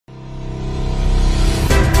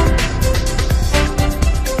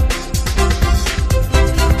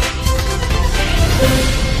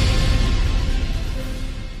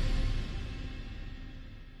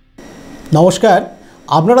নমস্কার,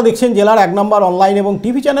 আপনারা দেখছেন জেলার 1 নম্বর অনলাইন এবং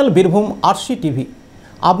টিভি চ্যানেল বীরভূম আরশি টিভি।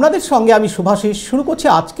 আপনাদের সঙ্গে আমি শুভাশিস। শুরু করছি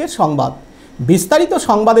আজকের সংবাদ। বিস্তারিত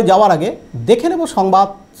সংবাদে যাওয়ার আগে দেখে নেব সংবাদ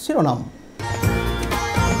শিরোনাম।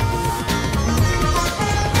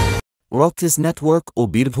 রকটিস নেটওয়ার্ক ও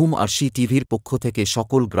বীরভূম আরশি টিভির পক্ষ থেকে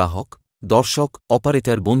সকল গ্রাহক, দর্শক,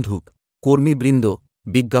 অপারেটর বন্ধু, কর্মীবৃন্দ,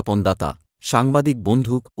 বিজ্ঞাপনদাতা, সাংবাদিক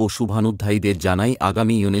বন্ধু ও শুভানুধ্যায়ীদের জানাই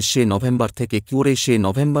আগামী 19 নভেম্বর থেকে 24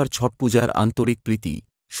 নভেম্বর ছট পূজার আন্তরিক প্রীতি,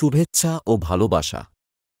 শুভেচ্ছা ও ভালোবাসা।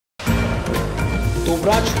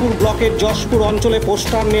 দুবরাজপুর ব্লকের যশপুর অঞ্চলে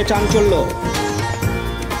পোস্টার নিয়ে চাঞ্চল্য।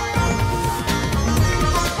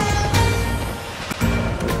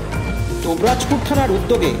 দুবরাজপুর থানার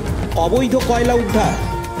উদ্যোগে অবৈধ কয়লা উদ্ধার।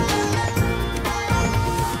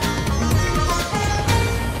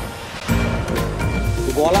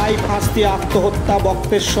 গলায় ফাঁস দিয়ে আত্মহত্যা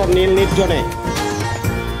বক্তেশ্বর নীল নির্জনে।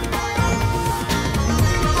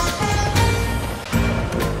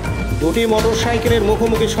 দুটি মোটরসাইকেলের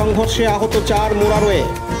মুখোমুখি সংঘর্ষে আহত 4 মোরারোয়ে।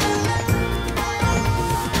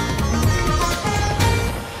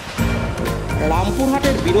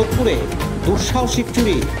 রামপুরহাটের বিনোদপুরে দুঃসাহসিক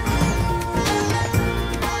চুরি।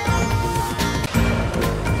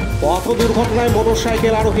 পথ দুর্ঘটনায়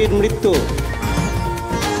মোটরসাইকেল আরোহীর মৃত্যু।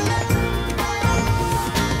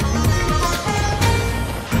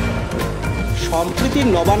 সম্প্রীতির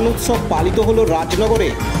নবান্ন উৎসব পালিত হল রাজনগরে।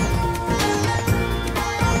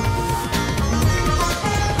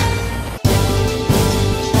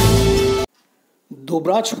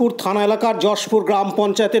 দুবরাজপুর থানা এলাকার যশপুর গ্রাম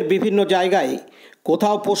পঞ্চায়েতের বিভিন্ন জায়গায়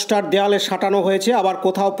কোথাও পোস্টার দেয়ালে সাঁটানো হয়েছে, আবার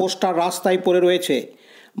কোথাও পোস্টার রাস্তায় পড়ে রয়েছে।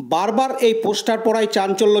 বারবার এই পোস্টার পড়ায়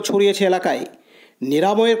চাঞ্চল্য ছড়িয়েছে এলাকায়।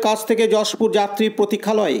 নিরাময়ের কাছ থেকে যশপুর যাত্রী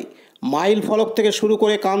প্রতীক্ষালয়, মাইল ফলক থেকে শুরু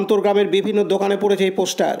করে কান্তর গ্রামের বিভিন্ন দোকানে পড়েছে এই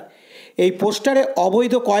পোস্টার। এই পোস্টারে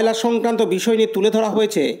অবৈধ কয়লা সংক্রান্ত বিষয় নিয়ে তুলে ধরা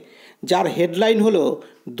হয়েছে, যার হেডলাইন হলো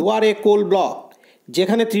দুয়ারে কোল ব্লক,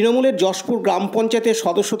 যেখানে তৃণমূলের যশপুর গ্রাম পঞ্চায়েতের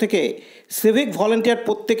সদস্য থেকে সিভিক ভলেন্টিয়ার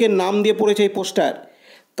প্রত্যেকের নাম দিয়ে পড়েছে এই পোস্টার।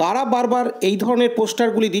 কারা বারবার এই ধরনের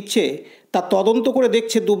পোস্টারগুলি দিচ্ছে তা তদন্ত করে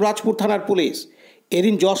দেখছে দুবরাজপুর থানার পুলিশ।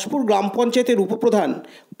 এদিন যশপুর গ্রাম পঞ্চায়েতের উপপ্রধান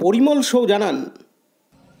পরিমল সৌ জানান,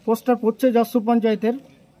 পোস্টার পড়ছে যশপুর পঞ্চায়েতের,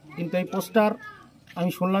 কিন্তু এই পোস্টার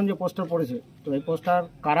আমি শুনলাম যে পোস্টার পড়েছে, তো এই পোস্টার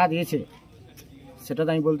কারা দিয়েছে সেটা তো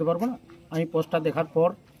আমি বলতে পারবো না। আমি পোস্টার দেখার পর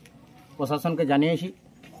প্রশাসনকে জানিয়েছি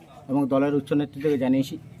এবং দলের উচ্চ নেতৃত্বকে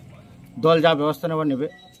জানিয়েছি। দল যা ব্যবস্থা নেবার নেবে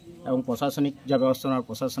এবং প্রশাসনিক যা ব্যবস্থা নেওয়ার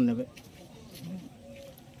প্রশাসন নেবে।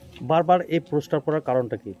 বারবার এই পোস্টার পড়ার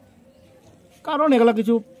কারণটা কি? কারণ এগুলো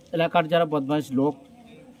কিছু এলাকার যারা বদমাইশ লোক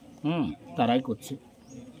তারাই করছে,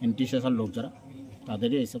 এন্টি সোশ্যাল লোক যারা,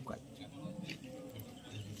 তাদেরই এইসব কাজ।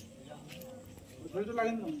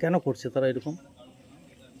 কেন করছে তারা এরকম?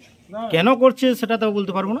 কেন করছে সেটা তো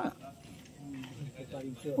বলতে পারবো না,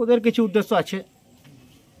 ওদের কিছু উদ্দেশ্য আছে,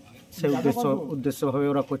 সেই উদ্দেশ্যভাবে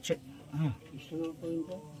ওরা করছে।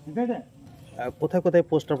 কোথায় কোথায়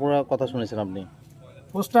পোস্টার পড়ার কথা শুনেছেন আপনি?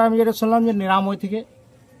 পোস্টার আমি যেটা শুনলাম যে নিরাময় থেকে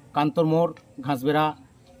কান্তর মোড়, ঘাসবেড়া,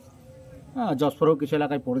 যশপুরেও কিছু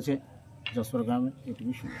এলাকায় পড়েছে, যশপুর গ্রামে,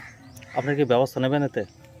 এটুকুই শুনলাম। আপনার কি ব্যবস্থা নেবেন এতে?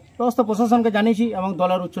 ব্যবস্থা প্রশাসনকে জানিয়েছি এবং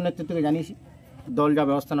দলের উচ্চ নেতৃত্বকে জানিয়েছি, দল যা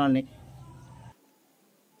ব্যবস্থা নেওয়ার নেই।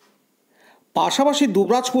 পাশাপাশি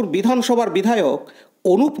দুবরাজপুর বিধানসভার বিধায়ক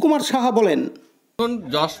অনুপ কুমার সাহা বলেন,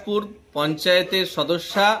 যশপুর পঞ্চায়েতের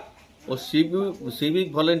সদস্যা ও সিভিক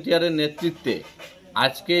ভলেন্টিয়ারের নেতৃত্বে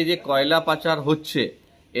আজকে যে কয়লা পাচার হচ্ছে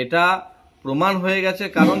এটা প্রমাণ হয়ে গেছে,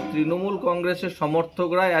 কারণ তৃণমূল কংগ্রেসের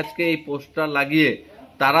সমর্থকরাই আজকে এই পোস্টার লাগিয়ে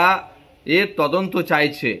তারা এর তদন্ত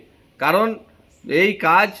চাইছে। কারণ এই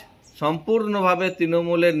কাজ সম্পূর্ণভাবে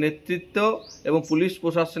তৃণমূলের নেতৃত্ব এবং পুলিশ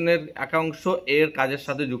প্রশাসনের একাংশ এর কাজের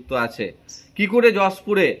সাথে যুক্ত আছে। কি করে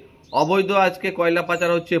যশপুরে অবৈধ আজকে কয়লা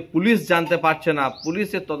পাচার হচ্ছে পুলিশ জানতে পারছে না,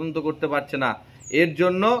 পুলিশের তদন্ত করতে পারছে না, এর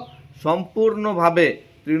জন্য সম্পূর্ণভাবে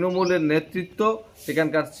তৃণমূলের নেতৃত্ব,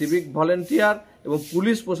 সেখানকার সিভিক ভলেন্টিয়ার এবং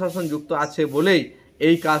পুলিশ প্রশাসন যুক্ত আছে বলেই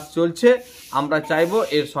এই কাজ চলছে। আমরা চাইব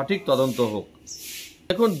এর সঠিক তদন্ত হোক।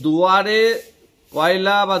 দেখুন, দুয়ারে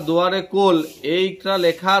কয়লা বা দুয়ারে কোল এইটা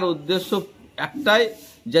লেখার উদ্দেশ্য একটাই,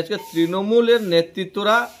 যে আজকে তৃণমূলের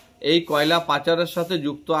নেতৃত্বরা এই কয়লা পাচারের সাথে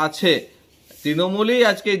যুক্ত আছে। তৃণমূলই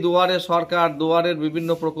আজকে দুয়ারে সরকার, দুয়ারের বিভিন্ন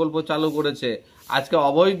প্রকল্প চালু করেছে। আজকে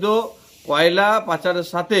অবৈধ কয়লা পাচারের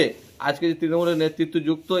সাথে আজকে যে তৃণমূলের নেতৃত্ব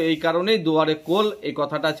যুক্ত, এই কারণেই দুয়ারে কোল এই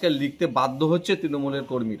কথাটা আজকে লিখতে বাধ্য হচ্ছে তৃণমূলের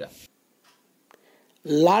কর্মীরা।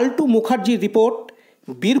 লালটু মুখার্জি রিপোর্ট,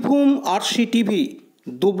 বীরভূম আরশি টিভি,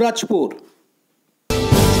 দুবরাজপুর।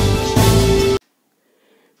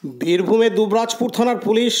 বীরভূমে দুবরাজপুর থানার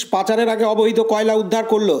পুলিশ পাচারের আগে অবৈধ কয়লা উদ্ধার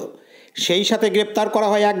করল, সেই সাথে গ্রেপ্তার করা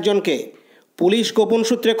হয় একজনকে। পুলিশ গোপন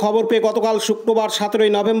সূত্রে খবর পেয়ে গতকাল শুক্রবার 17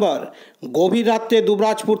 নভেম্বর গভীর রাত্রে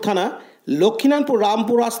দুবরাজপুর থানা লক্ষ্মীনারায়ণপুর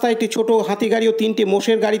রামপুর রাস্তায় একটি ছোট হাতিগাড়ি ও 3টি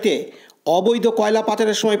মোষের গাড়িতে অবৈধ কয়লা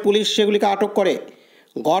পাচারের সময় পুলিশ সেগুলিকে আটক করে।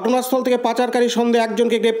 ঘটনাস্থল থেকে পাচারকারী সন্দেহে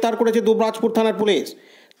একজনকে গ্রেপ্তার করেছে দুবরাজপুর থানার পুলিশ।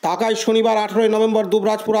 তাকায় শনিবার 18 নভেম্বর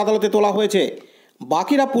দুবরাজপুর আদালতে তোলা হয়েছে।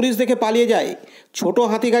 বাকিরা পুলিশ দেখে পালিয়ে যায়। ছোট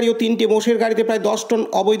হাতিগাড়ি ও 3টি মোষের গাড়িতে প্রায় 10 টন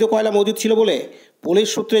অবৈধ কয়লা মজুদ ছিল বলে পুলিশ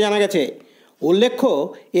সূত্রে জানা গেছে। উল্লেখ্য,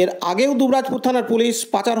 এর আগেও দুবরাজপুর থানার পুলিশ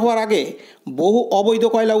পাচার হওয়ার আগে বহু অবৈধ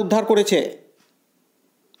কয়লা উদ্ধার করেছে।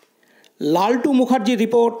 লালটু মুখার্জির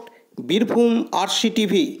রিপোর্ট, বীরভূম আরশি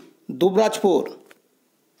টিভি, দুবরাজপুর।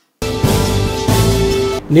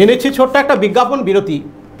 নিয়ে নিচ্ছি ছোট্ট একটা বিজ্ঞাপন বিরতি,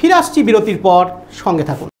 ফিরে আসছি বিরতির পর, সঙ্গে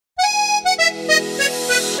থাকুন।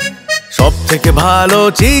 সব থেকে ভালো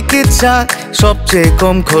চিকিৎসা সবচেয়ে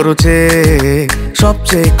কম খরচে,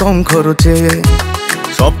 সবচেয়ে কম খরচে।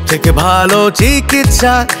 সব থেকে ভালো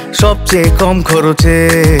চিকিৎসা সবচেয়ে কম খরচে,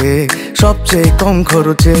 সবচেয়ে কম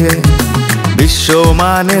খরচে।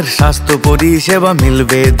 বিশ্বমানের স্বাস্থ্য পরিষেবা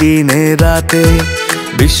মিলবে দিনে রাতে,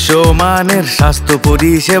 বিশ্বমানের স্বাস্থ্য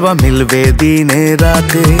পরিষেবা মিলবে দিনে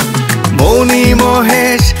রাতে। মণি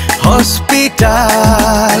মহেশ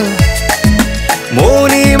হসপিটাল,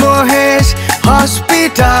 মণি মহেশ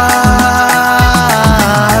হসপিটাল,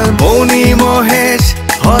 মণি মহেশ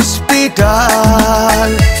হসপিটাল,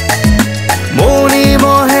 মণি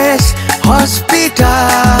মহেশ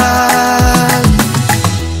হসপিটাল।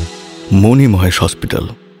 মণি মহেশ হসপিটাল,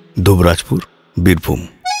 দুবরাজপুর, বীরভূম।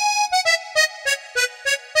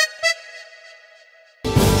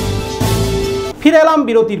 ফিরে এলাম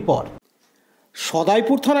বিরতির পর।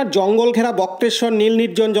 সদাইপুর থানার জঙ্গল ঘেরা বক্রেশ্বর নীল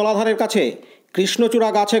নির্জন জলাধারের কাছে কৃষ্ণচূড়া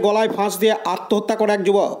গাছে গলায় ফাঁস দিয়ে আত্মহত্যা করে এক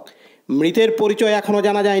যুবক। মৃতের পরিচয় এখনও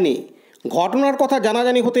জানা যায়নি। ঘটনার কথা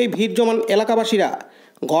জানাজানি হতেই ভিড় জমান এলাকাবাসীরা।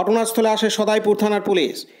 ঘটনাস্থলে আসে সদাইপুর থানার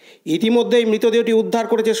পুলিশ। ইতিমধ্যেই মৃতদেহটি উদ্ধার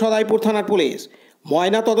করেছে সদাইপুর থানার পুলিশ।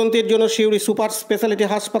 ময়না তদন্তের জন্য সিউড়ি সুপার স্পেশালিটি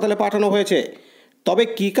হাসপাতালে পাঠানো হয়েছে। তবে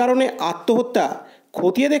কী কারণে আত্মহত্যা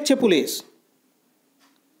খতিয়ে দেখছে পুলিশ।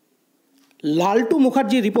 লালটু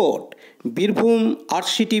মুখার্জির রিপোর্ট, বীরভূম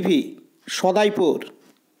আরশি টিভি, সদাইপুর।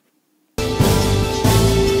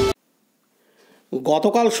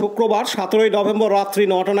 গতকাল শুক্রবার 17 নভেম্বর রাত্রি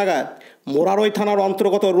 9টা নাগাদ মোরারই থানার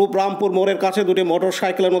অন্তর্গত রূপরামপুর মোড়ের কাছে দুটি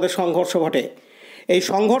মোটরসাইকেলের মধ্যে সংঘর্ষ ঘটে। এই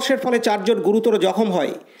সংঘর্ষের ফলে 4 জন গুরুতর জখম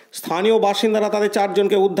হয়। স্থানীয় বাসিন্দারা তাদের 4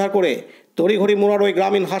 জনকে উদ্ধার করে তড়িঘড়ি মোরারই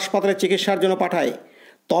গ্রামীণ হাসপাতালে চিকিৎসার জন্য পাঠায়।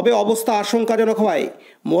 তবে অবস্থা আশঙ্কাজনক হওয়ায়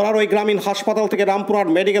মোরারই গ্রামীণ হাসপাতাল থেকে রামপুরহাট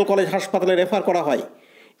মেডিকেল কলেজ হাসপাতালে রেফার করা হয়।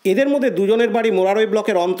 এদের মধ্যে 2 জনের বাড়ি মোরারই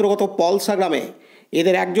ব্লকের অন্তর্গত পলসা গ্রামে।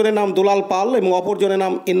 এদের একজনের নাম দুলাল পাল এবং অপরজনের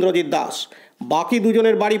নাম ইন্দ্রজিৎ দাস। বাকি 2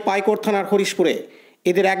 জনের বাড়ি পাইকর থানার হরিশপুরে।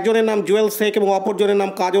 এদের একজনের নাম জুয়েল শেখ এবং অপরজনের নাম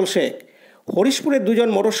কাজল শেখ। হরিশপুরের 2 জন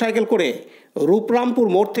মোটরসাইকেল করে রূপরামপুর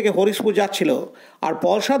মোড় থেকে হরিশপুর যাচ্ছিল, আর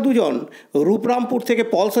পলসার 2 জন রূপরামপুর থেকে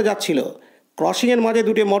পলসা যাচ্ছিল। ক্রসিংয়ের মাঝে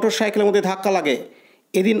 2টি মোটরসাইকেলের মধ্যে ধাক্কা লাগে।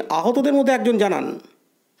 এদিন আহতদের মধ্যে একজন জানান,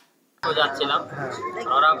 যাচ্ছিলাম,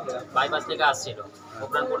 ওরা বাইপাস থেকে আসছিল,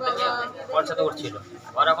 উপরানপুর থেকে পলসাতে উঠছিল।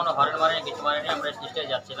 ওরা কোনো হরেন মারেনি, কিছু মারেনি। আমরা স্টেজে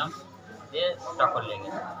যাচ্ছিলাম, দিয়ে টক্কর লেগে।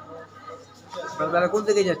 আপনারা কোন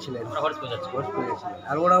দিকে যাচ্ছিলেন? আমরা হরিশপুর যাচ্ছিলাম। হরিশপুর যাচ্ছিলেন।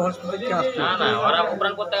 আর ওরা হরিশপুর থেকে আসছে? না না, ওরা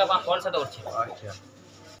উপরানপুর থেকে পলসাতে উঠছিল। আচ্ছা।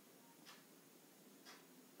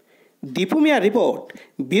 দীপু মিয়ার রিপোর্ট,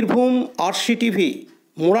 বীরভূম আরশি টিভি,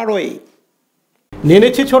 মোরারই। নিয়ে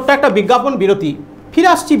নিচ্ছি ছোট্ট একটা বিজ্ঞাপন বিরতি, ফিরে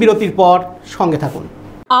আসছি বিরতির পর, সঙ্গে থাকুন।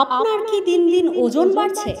 আপনার কি দিন দিন ওজন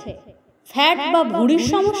বাড়ছে? ফ্যাট বা ভুঁড়ির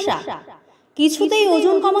সমস্যা? কিছুতেই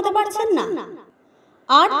ওজন কমাতে পারছেন না?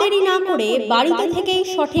 আর দেরি না করে বাড়িতে থেকেই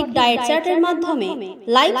সঠিক ডায়েট চার্টের মাধ্যমে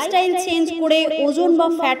লাইফস্টাইল চেঞ্জ করে ওজন বা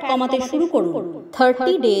ফ্যাট কমাতে শুরু করুন।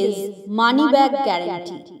 30 days money back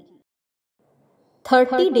guarantee.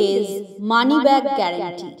 30 days money back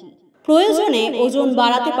guarantee. প্রয়োজনে ওজন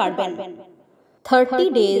বাড়াতে পারবেন। 30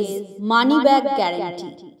 days money back guarantee.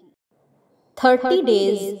 30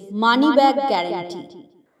 days money back guarantee.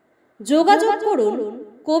 যোগাযোগ করুন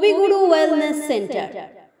কবিগুরু ওয়েলনেস সেন্টার,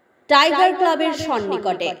 টাইগার ক্লাবের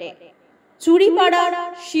সন্নিকটে, চুরিপাড়ার,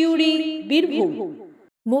 সিউড়ি, বীরভূম।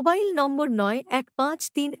 মোবাইল নম্বর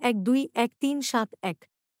 9153121371,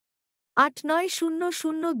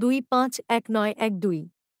 8900251912।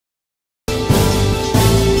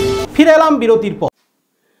 ফিরে এলাম বিরতির পর।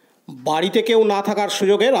 বাড়িতে কেউ না থাকার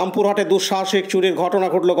সুযোগে রামপুরহাটে দুঃসাহসিক চুরির ঘটনা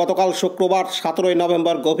ঘটল গতকাল শুক্রবার 17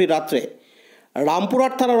 নভেম্বর গভীর রাত্রে।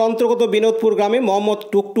 রামপুরহাট থানার অন্তর্গত বিনোদপুর গ্রামে মোহাম্মদ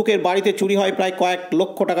টুকটুকের বাড়িতে চুরি হয় প্রায় কয়েক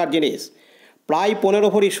লক্ষ টাকার জিনিস। প্রায় 15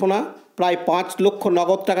 ভরি সোনা, প্রায় 5 লক্ষ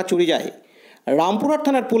নগদ টাকা চুরি যায়। রামপুরহাট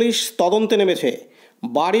থানার পুলিশ তদন্তে নেমেছে।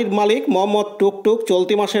 বাড়ির মালিক মোহাম্মদ টুকটুক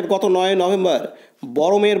চলতি মাসের গত 9 নভেম্বর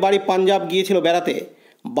বড় মেয়ের বাড়ি পাঞ্জাব গিয়েছিল বেড়াতে।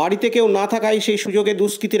 বাড়িতে কেউ না থাকায় সেই সুযোগে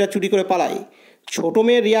দুষ্কৃতীরা চুরি করে পালায়। ছোট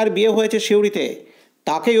মেয়ে রিয়ার বিয়ে হয়েছে সিউড়িতে,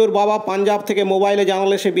 তাকেই ওর বাবা পাঞ্জাব থেকে মোবাইলে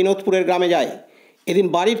জানালে সে বিনোদপুরের গ্রামে যায়। এদিন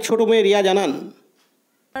বাড়ির ছোট মেয়ে রিয়া জানান,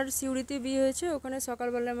 আর সিউড়িতে বিয়ে হয়েছে, ওখানে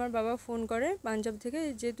সকালবেলা আমার বাবা ফোন করে পাঞ্জাব থেকে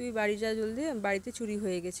যে তুই বাড়ি যা জলদি, বাড়িতে চুরি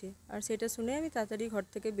হয়ে গেছে। আর সেটা শুনে আমি তাড়াতাড়ি ঘর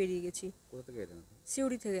থেকে বেরিয়ে গেছি। কোথা থেকে এলেন?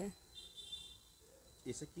 সিউড়ি থেকে।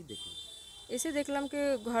 এসে কি দেখলেন? এসে দেখলাম কি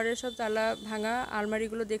ঘরের সব তালা ভাঙা,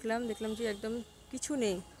 আলমারিগুলো দেখলাম যে একদম কিছু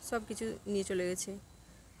নেই, সব কিছু নিয়ে চলে গেছে।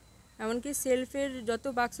 এমনকি সেলফের যত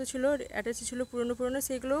বাক্স ছিল অ্যাটাচ ছিল পুরনো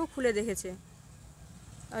সেগুলোও খুলে দেখেছে।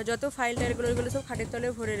 আর যত ফাইল টাইলগুলো এগুলো সব খাটের তলে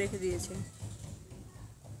ভরে রেখে দিয়েছে।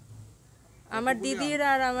 আমার দিদির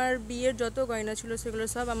আর আমার বিয়ের যত গয়না ছিল সেগুলো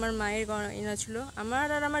সব আমার মায়ের গয়না ছিল। আমার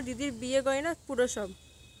আর আমার দিদির বিয়ে গয়না পুরো সব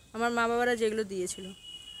আমার মা বাবারা যেগুলো দিয়েছিল।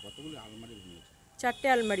 কতগুলো আলমারি ভেঙেছে? 4টে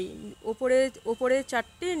আলমারি, ওপরে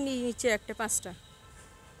 4টে, নিচে একটা, 5টা।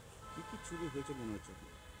 কি কি চুরি হয়েছে মনে হচ্ছে?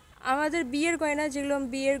 আমাদের বিয়ের গয়না, যেগুলো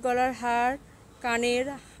বিয়ের গলার হার, কানের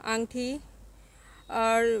আংটি,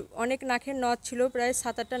 আর অনেক নাকের নথ ছিল, প্রায়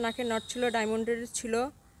 7-8টা নাকের নথ ছিল,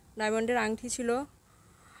 ডায়মন্ডের আংটি ছিল।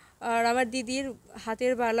 আর আমার দিদির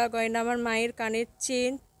হাতের বালা গয়না, আমার মায়ের কানের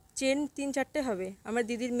চেন 3-4টে হবে, আমার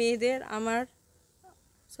দিদির মেয়েদের, আমার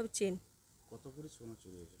সব চেন। কত করে সোনা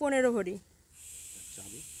চুরি হয়েছে? 15 ভরি।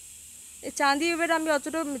 চাঁদি এবার আমি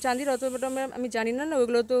চাঁদির অতটা আমি জানি না,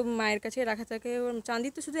 ওইগুলো তো মায়ের কাছে রাখা থাকে।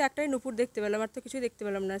 চাঁদির তো শুধু একটাই নুপুর দেখতে পেলাম, আর তো কিছু দেখতে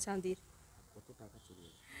পেলাম না চাঁদির। কত টাকা চুরি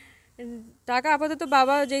হয়েছে? টাকা আপাতত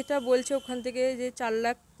বাবা যেটা বলছে ওখান থেকে যে 4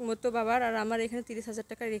 লাখ মতো বাবার, আর আমার এখানে 30,000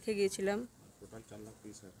 টাকা রেখে গিয়েছিলাম। টোটাল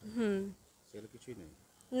 4,30,000 টাকা? সেটা কিছুই নেই?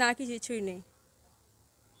 না, কিছুই নেই।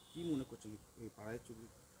 কি মনে করছেন এই পাড়ায় চুরি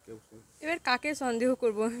কেউ? এবার কাকে সন্দেহ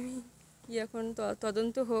করব আমি, কি এখন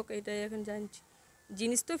তদন্ত হোক, এটাই এখন জানছি।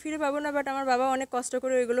 জিনিস তো ফিরে পাবো না, বাট আমার বাবা অনেক কষ্ট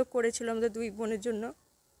করে ওইগুলো করেছিল আমাদের 2 বোনের জন্য।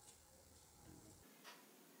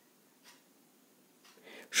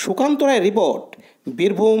 সুকান্ত রায় রিপোর্ট,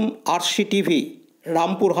 বীরভূম আরশি টিভি,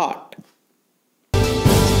 রামপুরহাট।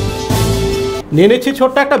 নেমেছে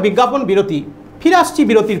ছোট্ট একটা বিজ্ঞাপন বিরতি, ফিরে আসছি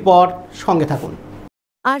বিরতির পর, সঙ্গে থাকুন।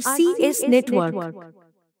 RCS Network,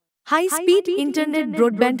 High Speed Internet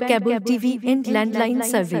Broadband Cable TV and Landline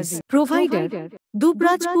Service Provider,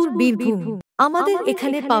 Dubrajpur, Birbhum. আমাদের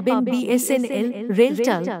এখানে পাবেন BSNL,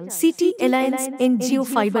 RailTel, city alliance, NGO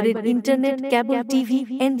ফাইবারের internet, cable TV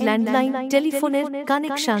and landline টেলিফোনের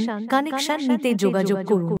কানেকশন নিতে যোগাযোগ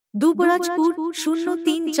করুন। দুবরাজপুর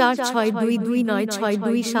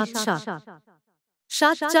 034622962627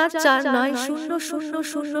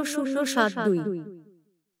 7449000072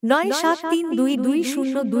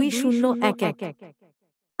 9732202011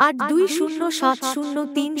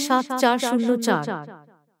 8207037404।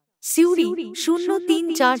 সিউড়ি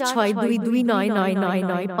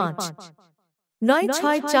 034622999995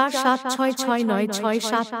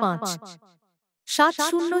 9647669665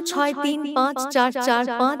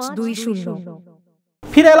 7063544520।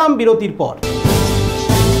 ফিরে এলাম বিরতির পর।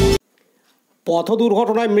 পথ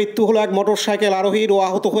দুর্ঘটনায় মৃত্যু হলো এক মোটরসাইকেল আরোহীর ও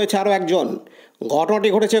আহত হয়েছে আরও একজন। ঘটনাটি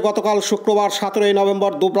ঘটেছে গতকাল শুক্রবার 17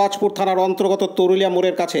 নভেম্বর দুবরাজপুর থানার অন্তর্গত তরুলিয়া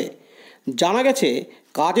মোড়ের কাছে। জানা গেছে,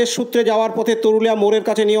 কাজের সূত্রে যাওয়ার পথে তরুলিয়া মোড়ের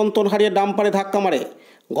কাছে নিয়ন্ত্রণ হারিয়ে ডাম্পারে ধাক্কা মারে।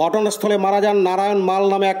 ঘটনাস্থলে মারা যান নারায়ণ মাল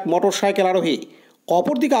নামে এক মোটরসাইকেল আরোহী।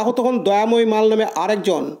 অপরদিকে আহত হন দয়াময়ী মাল নামে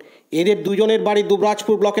আরেকজন। এদের দুজনের বাড়ি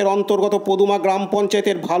দুবরাজপুর ব্লকের অন্তর্গত পদুমা গ্রাম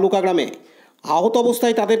পঞ্চায়েতের ভালুকা গ্রামে। আহত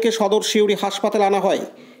অবস্থায় তাদেরকে সদর সিউড়ি হাসপাতালে আনা হয়।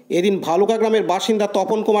 এদিন ভালুকা গ্রামের বাসিন্দা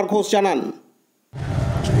তপন কুমার ঘোষ জানান,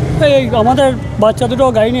 এই আমাদের বাচ্চা দুটো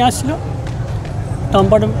গাড়ি নিয়ে আসছিল,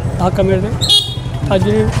 ডাম্পারে ধাক্কা মেরে দেয়, তার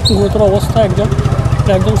জন্য গুরুতর অবস্থা। একজন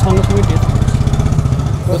সঙ্গে সঙ্গে ডেথ।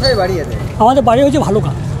 কোথায় বাড়ি আছে? আমাদের বাড়ি হচ্ছে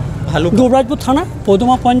ভালুকা, দুবরাজপুর থানা,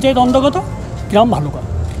 পদুমা পঞ্চায়েত অন্তর্গত গ্রাম ভালুকা।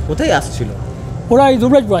 কোথায় আসছিল ওরা? এই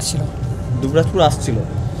দুবরাজপুর আসছিল। দুবরাজপুর আসছিল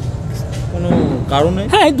কোনো কারণে?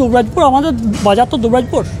 হ্যাঁ, এই দুবরাজপুর, আমাদের বাজার তো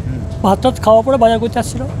দুবরাজপুর, ভাত টাত খাওয়া পরে বাজার করতে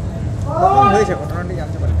আসছিল। হয়েছে ঘটনাটি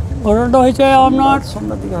জানতে পারেন? ঘটনাটা হয়েছে আপনার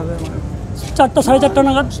সন্ধ্যার দিকে হবে, 4টা 4:30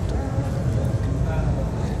 নাগাদ।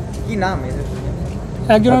 কি নাম?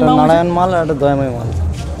 একজনের নাম নারায়ণ মাল আর দয়াময় মাল।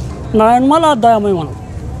 নারায়ণ মাল আর দয়াময় মাল।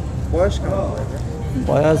 বয়স কেমন?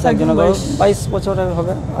 বয়স একজনের 22 বছর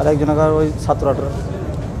হবে, আর একজনের ওই 17-18।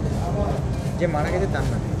 যে মারা গেছে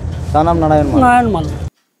তার নাম নারায়ণ মাল।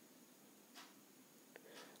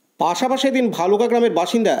 পাশাপাশি দিন ভালুকা গ্রামের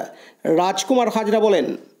বাসিন্দা রাজকুমার হাজরা বলেন,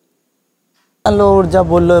 ওর যা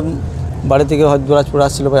বললো, বাড়ি থেকে হয়তো দুবরাজপুর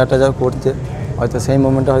আসছিল বা একটা জায়গা করতে, হয়তো সেই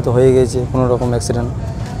মোমেন্টে হয়তো হয়ে গেছে কোনো রকম অ্যাক্সিডেন্ট।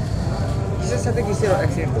 কিসের সাথে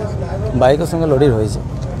অ্যাক্সিডেন্ট হয়েছে? বাইকের সঙ্গে লরির হয়েছে।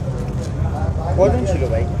 কজন ছিল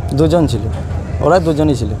বাইক? 2জন ছিল, ওরা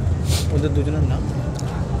 2জনই ছিল। ওদের দুজনের নাম?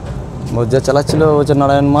 ও যে চালাচ্ছিল ও হচ্ছে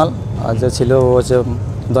নারায়ণ মাল, আর যে ছিল ও হচ্ছে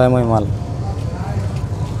দয়াময় মাল।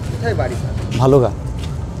 কোথায় বাড়ি? ভালোগা।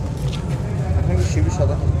 আপনি কি শিবির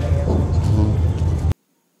সদস্য?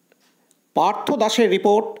 পার্থ দাসের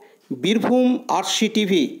রিপোর্ট, বীরভূম আরশি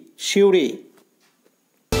টিভি, সিউড়ি।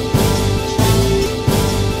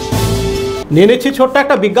 নিয়ে নিচ্ছি ছোট্ট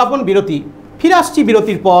একটা বিজ্ঞাপন বিরতি, ফিরে আসছি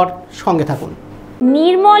বিরতির পর, সঙ্গে থাকুন।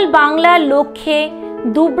 নির্মল বাংলার লক্ষ্যে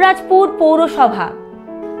দুবরাজপুর পৌরসভা,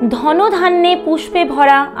 ধনধান্যে পুষ্পে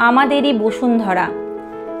ভরা আমাদেরই বসুন্ধরা।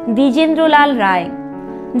 দ্বিজেন্দ্রলাল রায়।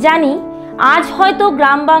 জানি আজ হয়তো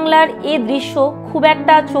গ্রাম বাংলার এ দৃশ্য খুব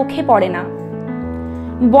একটা চোখে পড়ে না।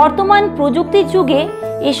 বর্তমান প্রযুক্তির যুগে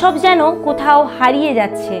এসব যেন কোথাও হারিয়ে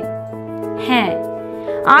যাচ্ছে। হ্যাঁ,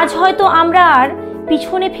 আজ হয়তো আমরা আর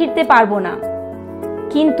পিছনে ফিরতে পারবো না,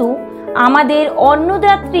 কিন্তু আমাদের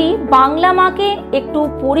অন্নদাত্রী বাংলা মাকে একটু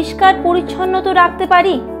পরিষ্কার পরিচ্ছন্ন তো রাখতে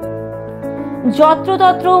পারি।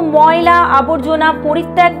 যত্রতত্র ময়লা আবর্জনা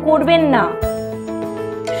পরিত্যাগ করবেন না।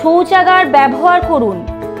 শৌচাগার ব্যবহার করুন।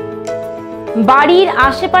 বাড়ির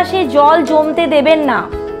আশেপাশে জল জমতে দেবেন না।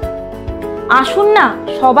 আসুন না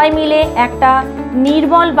সবাই মিলে একটা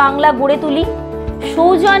নির্মল বাংলা গড়ে তুলি।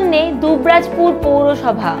 সৌজন্যে দুবরাজপুর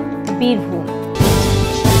পৌরসভা, বীরভূম।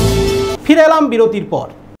 ফিরে এলাম বিরতির পর।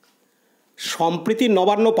 সম্প্রীতির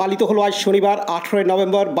নবান্ন পালিত হলো আজ শনিবার 18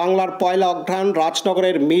 নভেম্বর বাংলার পয়লা অগ্রহায়ণ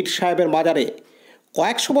রাজনগরের মীর সাহেবের মাজারে।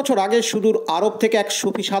 কয়েকশো বছর আগে সুদূর আরব থেকে এক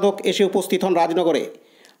সুফি সাধক এসে উপস্থিত হন রাজনগরে।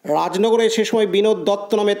 রাজনগরে সে সময় বিনোদ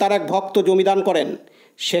দত্ত নামে তার এক ভক্ত জমিদান করেন।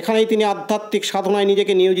 সেখানেই তিনি আধ্যাত্মিক সাধনায়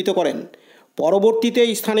নিজেকে নিয়োজিত করেন। পরবর্তীতে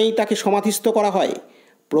এই স্থানেই তাকে সমাধিস্থ করা হয়।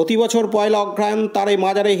 প্রতি বছর পয়লা অগ্রহায়ণ তার এই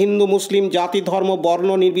মাজারে হিন্দু মুসলিম জাতি ধর্ম বর্ণ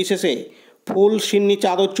নির্বিশেষে ফুল সিন্নি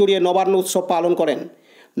চাদর চড়িয়ে নবান্ন উৎসব পালন করেন।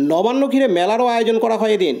 নবান্ন ঘিরে মেলারও আয়োজন করা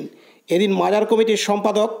হয় এদিন মাজার কমিটির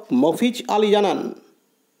সম্পাদক মফিজ আলী জানান,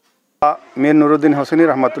 মীর নুরুদ্দিন হোসেনী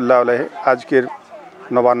রহমতুল্লাহ আলাইহি আজকের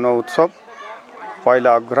নবান্ন উৎসব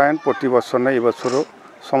পয়লা অগ্রহায়ণ প্রতি বছর নয়, এবছরও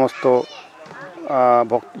সমস্ত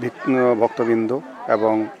ভক্তবৃন্দ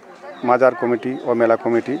এবং মাজার কমিটি ও মেলা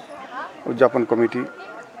কমিটি উদযাপন কমিটি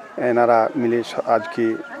এনারা মিলে আজকে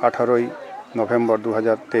 18 নভেম্বর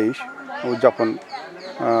 2023 উদযাপন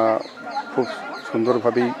খুব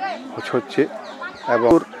সুন্দরভাবেই হচ্ছে।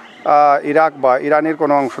 এবং ইরাক বা ইরানের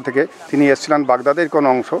কোনো অংশ থেকে তিনি এসেছিলেন, বাগদাদের কোনো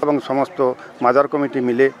অংশ, এবং সমস্ত মাজার কমিটি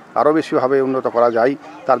মিলে আরও বেশিভাবে উন্নত করা যায়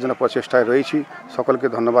তার জন্য প্রচেষ্টায় রয়েছি। সকলকে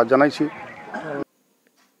ধন্যবাদ জানাইছি।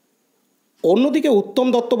 অন্যদিকে উত্তম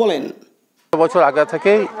দত্ত বলেন, বছর আগে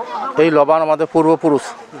থেকেই এই লবান আমাদের পূর্বপুরুষ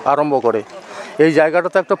আরম্ভ করে। এই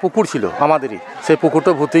জায়গাটাতে একটা পুকুর ছিল আমাদেরই, সেই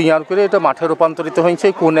পুকুরটা ভূতি ইয়ার করে এটা মাঠে রূপান্তরিত হয়েছে।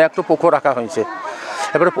 কোণে একটা পুকুর রাখা হয়েছে।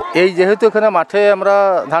 এবারে এই যেহেতু এখানে মাঠে আমরা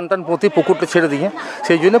ধান টান পুঁতি পুকুরটা ছেড়ে দিয়ে,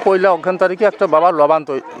 সেই জন্য পয়লা অগ্রহায়ণ তারিখে একটা বাবার লবান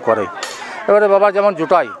করে। এবারে বাবা যেমন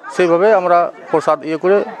জোটাই সেইভাবে আমরা প্রসাদ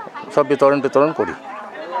করে সব বিতরণ করি।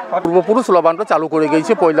 পূর্বপুরুষ লবানটা চালু করে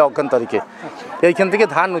গিয়েছে পয়লা অগ্রহায়ণ তারিখে। এইখান থেকে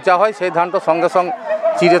ধান উঁচা হয়, সেই ধানটা সঙ্গে সঙ্গে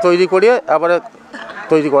চিড়ে তৈরি করিয়ে আবার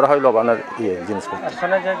তৈরি করা হয় লবানের জিনিসপত্র।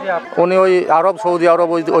 উনি ওই আরব, সৌদি আরব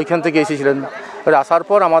ওইখান থেকে এসেছিলেন। আসার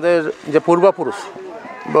পর আমাদের যে পূর্বপুরুষ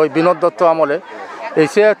ওই বিনোদ দত্ত আমলে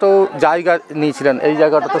এসে একটু জায়গা নিয়েছিলেন এই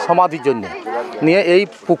জায়গাটাতে সমাধির জন্য। নিয়ে এই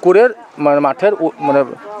পুকুরের মাঠের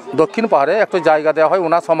দক্ষিণ পাহাড়ে একটা জায়গা দেওয়া হয়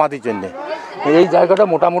ওনার সমাধির জন্যে। এই জায়গাটা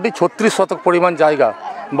মোটামুটি 36 শতক পরিমাণ জায়গা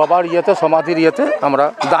বাবার সমাধির আমরা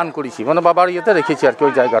দান করেছি, বাবার রেখেছি আর কি।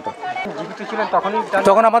 ওই জায়গাটা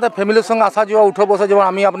তখন আমাদের ফ্যামিলির সঙ্গে আসা যাওয়া উঠে বসে যেমন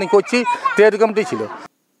আমি আপনি করছি তো এরকমটাই ছিল।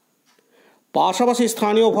 পাশাপাশি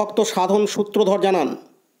স্থানীয় ভক্ত সাধন সূত্রধর জানান,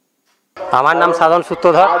 আমার নাম সাধন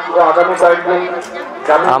সূত্রধর,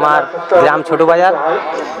 আমার গ্রাম ছোট বাজার।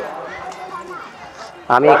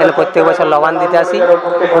 আমি এখানে প্রত্যেক বছর লবান দিতে আসি।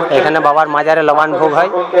 এখানে বাবার মাজারে লবান ভোগ হয়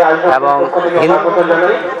এবং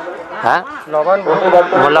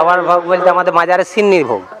লবান ভোগ বলতে আমাদের মাজারে সিন্নির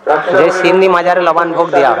ভোগ, যে সিন্নি মাজারে লবান ভোগ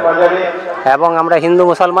দেওয়া হয়। এবং আমরা হিন্দু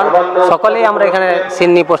মুসলমান সকলেই আমরা এখানে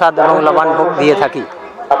সিন্নি প্রসাদ এবং লবান ভোগ দিয়ে থাকি।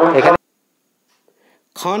 এখানে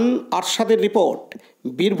খান আরশাদের রিপোর্ট,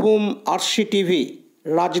 বীরভূম আরশি টিভি,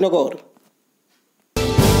 রাজনগর।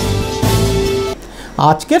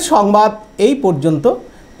 আজকের সংবাদ এই পর্যন্ত।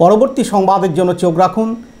 পরবর্তী সংবাদের জন্য চোখ রাখুন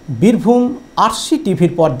বীরভূম আরশি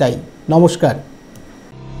টিভির পর্দায়। নমস্কার।